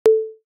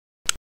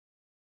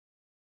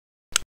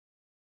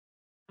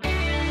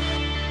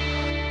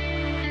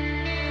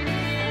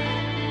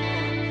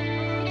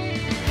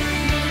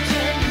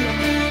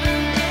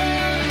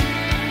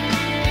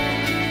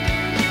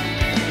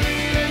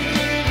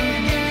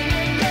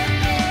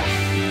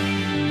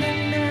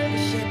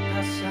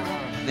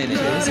네네.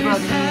 연습을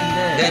하긴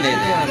했는데 네네네.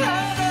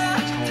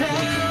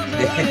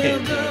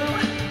 최대한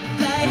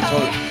네. 저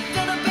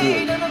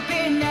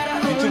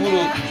유튜브로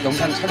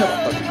영상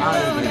찾아봤거든요. 아,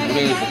 근데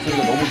노래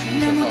목소리가 너무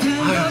좋으셔서.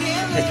 아유.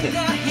 네.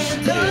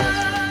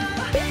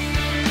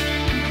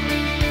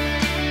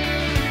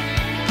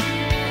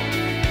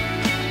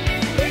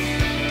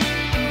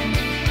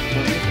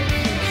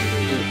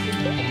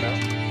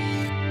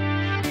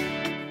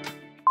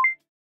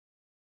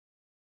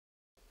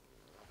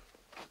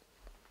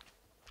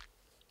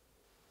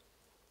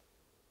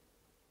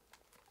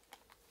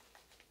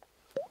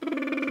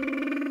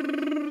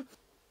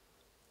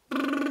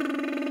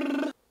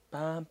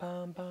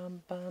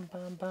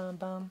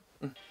 빰빰빰빰빰빰빰.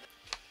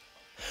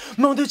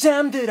 모두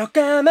잠들어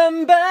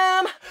까만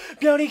밤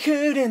별이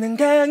흐르는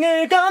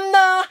강을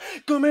건너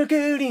꿈을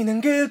그리는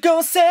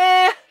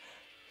그곳에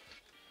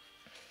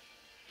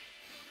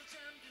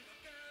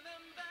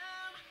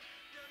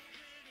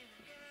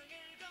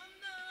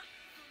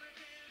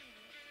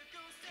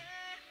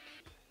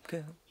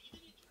그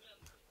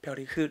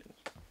별이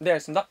네,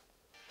 알겠습니다.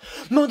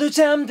 모두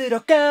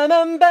잠들어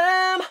까만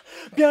밤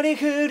별이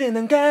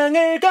흐르는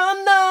강을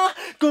건너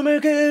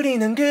꿈을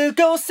그리는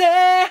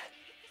그곳에.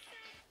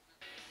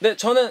 네,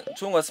 저는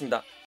좋은 것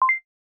같습니다.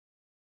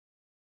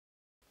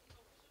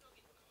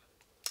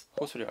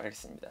 호소리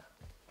알겠습니다.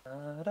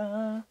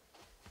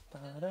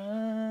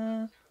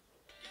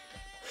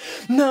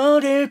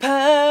 너를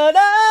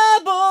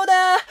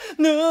바라보다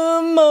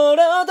눈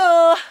멀어도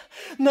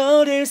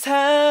너를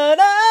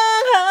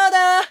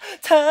사랑하다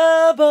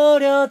다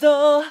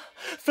버려도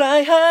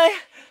Fly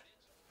high.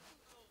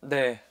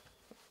 네,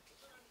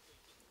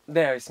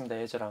 네, 알겠습니다.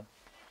 예절함.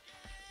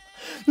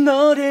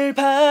 너를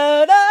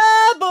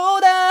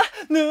바라보다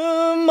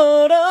눈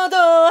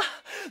멀어도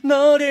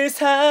너를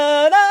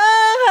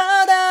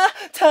사랑하다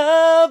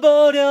다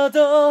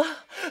버려도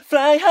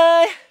Fly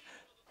high.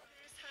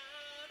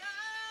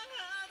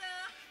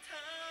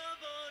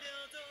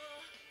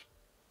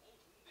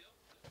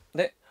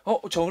 네,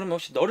 저 그러면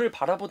혹시 너를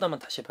바라보다만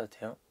다시 해봐도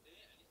돼요?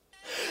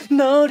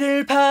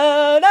 너를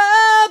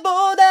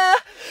바라보다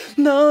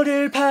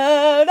너를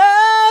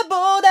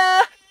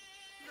바라보다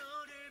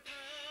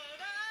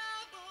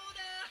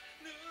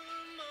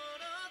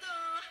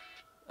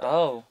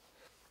아우.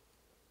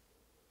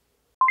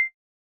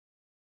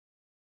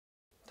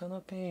 더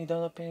높이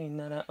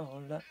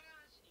날아올라.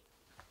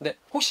 네,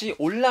 혹시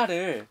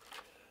올라를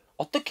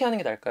어떻게 하는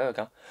게 나을까요?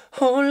 그냥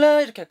올라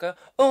이렇게 할까요?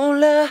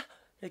 올라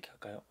이렇게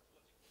할까요?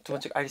 두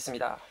번째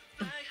알겠습니다.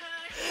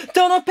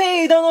 더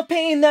높이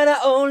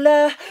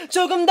날아올라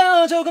조금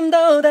더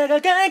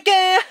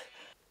다가갈게.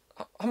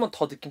 한 번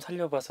더 느낌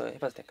살려봐서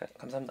해봐도 될까요?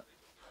 감사합니다.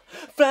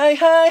 Fly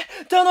high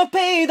더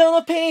높이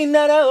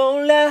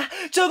날아올라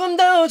조금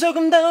더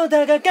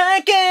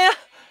다가갈게.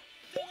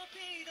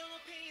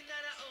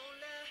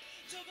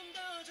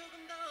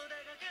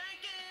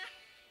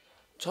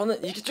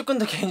 저는 이게 조금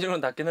더 개인적으로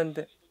낫긴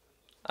한데.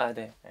 아,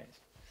 네,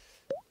 알겠습니다.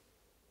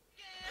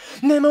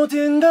 내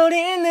모든 걸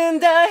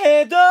잃는다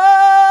해도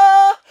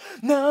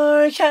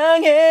널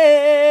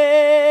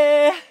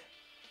향해.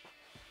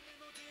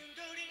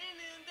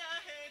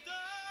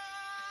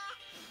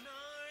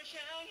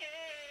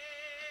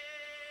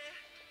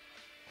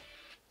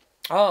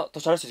 아, 더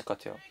잘할 수 있을 것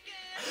같아요.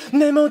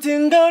 내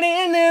모든 걸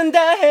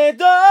잃는다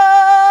해도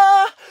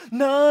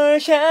널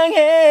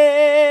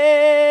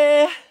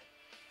향해.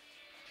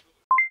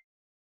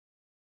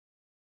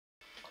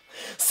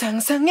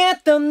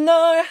 상상했던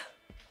널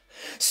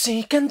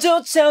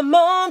시간조차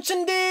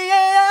멈춘 뒤에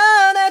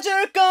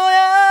안아줄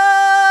거야.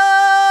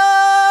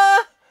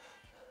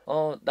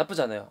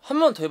 나쁘지 않아요. 한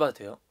번 더 해봐도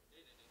돼요.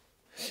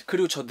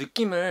 그리고 저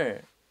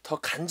느낌을 더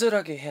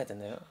간절하게 해야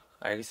되나요?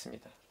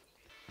 알겠습니다.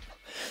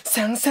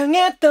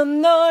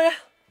 상상했던 널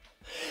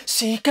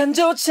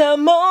시간조차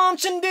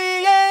멈춘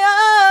뒤에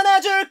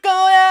안아줄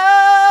거야.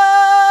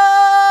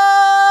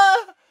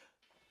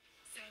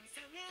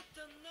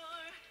 상상했던 널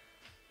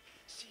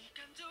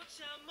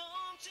시간조차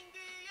멈춘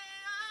뒤에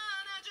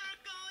안아줄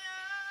거야.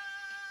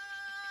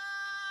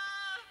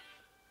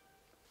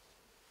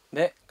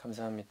 네,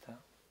 감사합니다.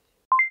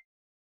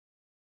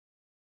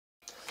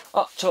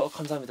 저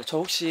감사합니다. 저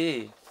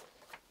혹시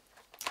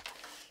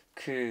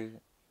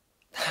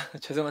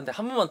죄송한데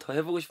한 번만 더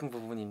해보고 싶은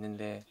부분이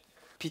있는데,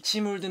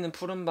 빛이 물드는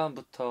푸른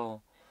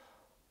밤부터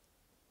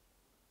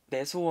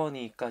내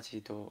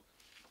소원이까지도,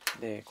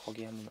 네,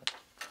 거기 한 번만,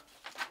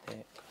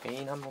 네,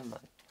 메인 한 번만.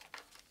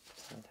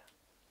 감사합니다.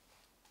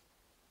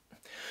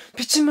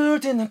 빛이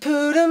물드는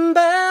푸른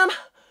밤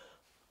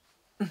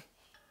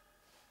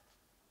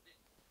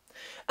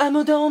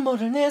아무도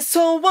모를 내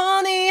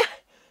소원이.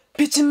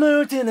 빛이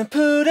물드는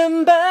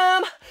푸른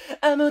밤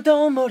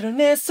아무도 모를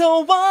내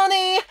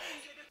소원이.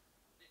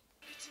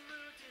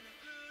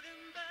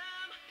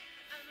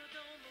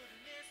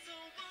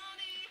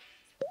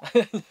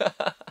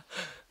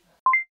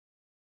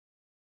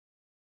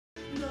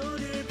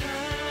 너를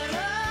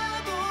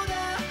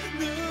바라보다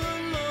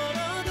눈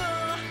멀어도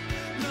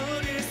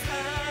너를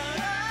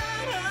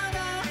사랑하다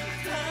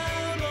다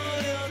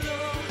버려도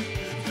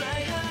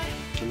Fly high.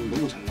 저는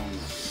너무 잘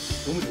나오네요.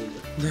 너무 잘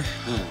네.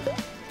 응.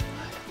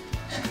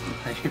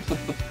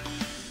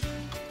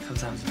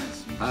 감사합니다.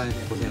 아, 네,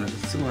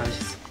 고생하셨습니다. 수고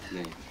많으셨습니다.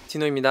 네.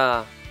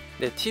 디노입니다.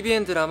 네,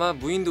 TVN 드라마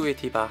무인도의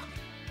디바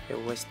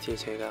OST에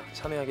제가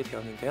참여하게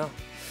되었는데요.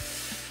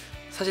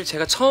 사실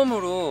제가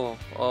처음으로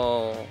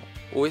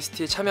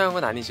OST에 참여한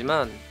건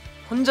아니지만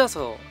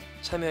혼자서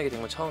참여하게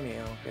된 건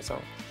처음이에요. 그래서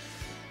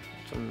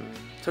좀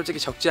솔직히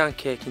적지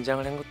않게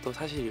긴장을 한 것도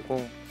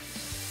사실이고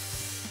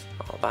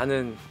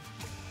많은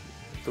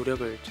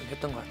노력을 좀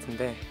했던 것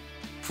같은데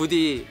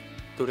부디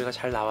노래가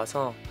잘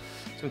나와서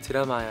좀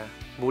드라마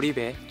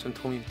몰입에 좀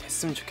도움이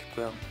됐으면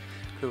좋겠고요.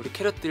 그리고 우리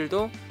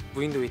캐럿들도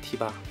무인도의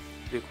디바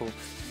그리고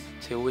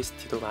제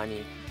OST도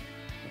많이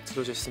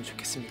들어줬으면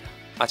좋겠습니다.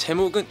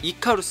 제목은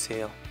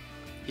이카루스예요.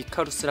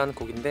 이카루스라는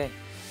곡인데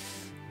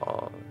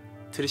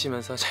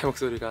들으시면서 제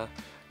목소리가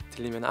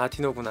들리면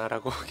디노구나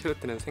라고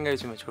캐럿들은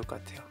생각해주면 좋을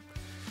것 같아요.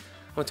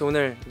 아무튼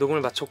오늘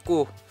녹음을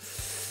마쳤고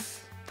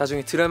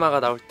나중에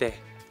드라마가 나올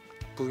때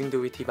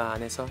무인도의 디바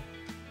안에서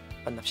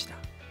만납시다.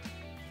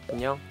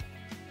 안녕.